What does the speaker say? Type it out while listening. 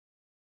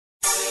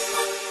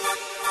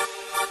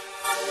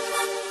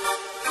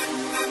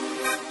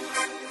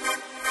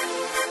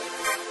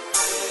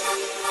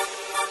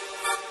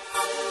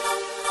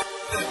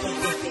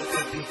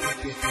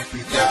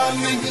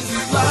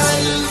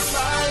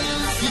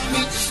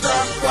need to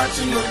stop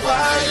watching The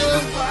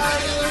Wire,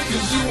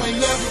 cause you ain't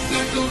never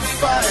been through the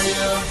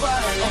fire.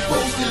 I'm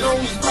posted on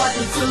this block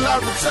until I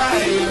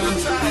retire,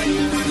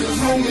 cause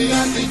homie,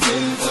 I stay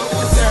 10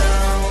 toes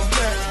down.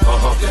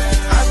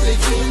 I stay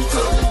 10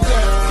 toes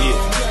down.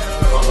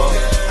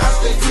 I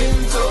stay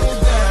 10 toes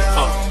down.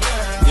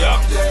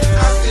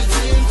 I stay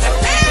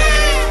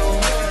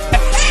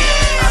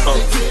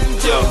 10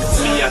 toes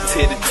down. Me, I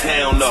tear the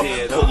town up,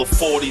 pull the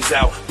 40s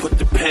out, put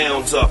the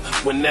pounds up,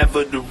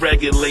 whenever the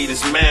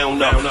regulators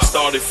mount up.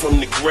 Started from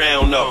the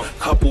ground up,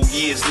 couple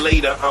years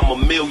later I'm a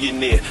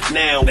millionaire.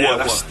 Now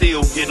what? I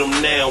still get them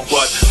now,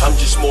 but I'm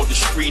just more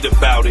discreet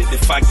about it.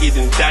 If I get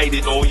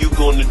indicted, all you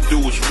gonna do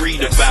is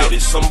read about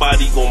it.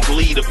 Somebody gon'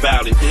 bleed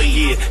about it.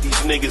 Yeah,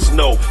 these niggas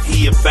know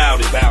he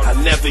about it. I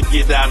never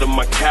get out of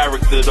my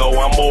character though,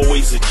 I'm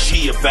always a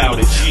G about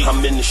it.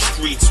 I'm in the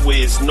streets where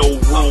it's no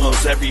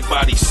rules,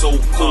 everybody's so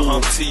cool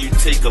until you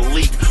take a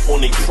leak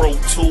on they Pro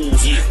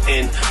Tools.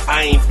 And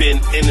I ain't been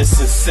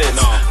innocent since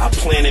I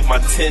planted my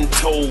 10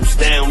 toes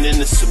down in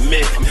the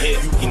cement.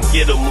 You can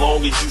get them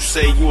long as you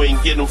say you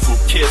ain't get them from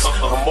Kiss.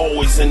 I'm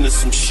always into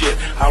some shit,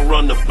 I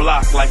run the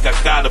block like I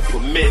got a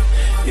permit.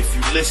 If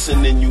you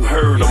listen and you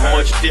heard, I'm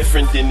much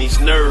different than these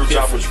nerds.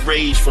 I was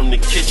raised from the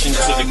kitchen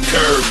to the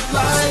curb.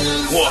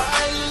 What?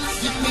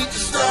 You need to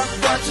stop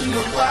watching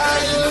The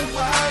Wire,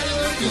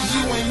 cause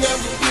you ain't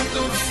never been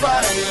through the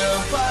fire.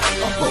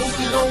 I'm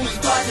posted on this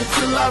block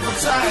until I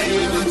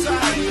retire.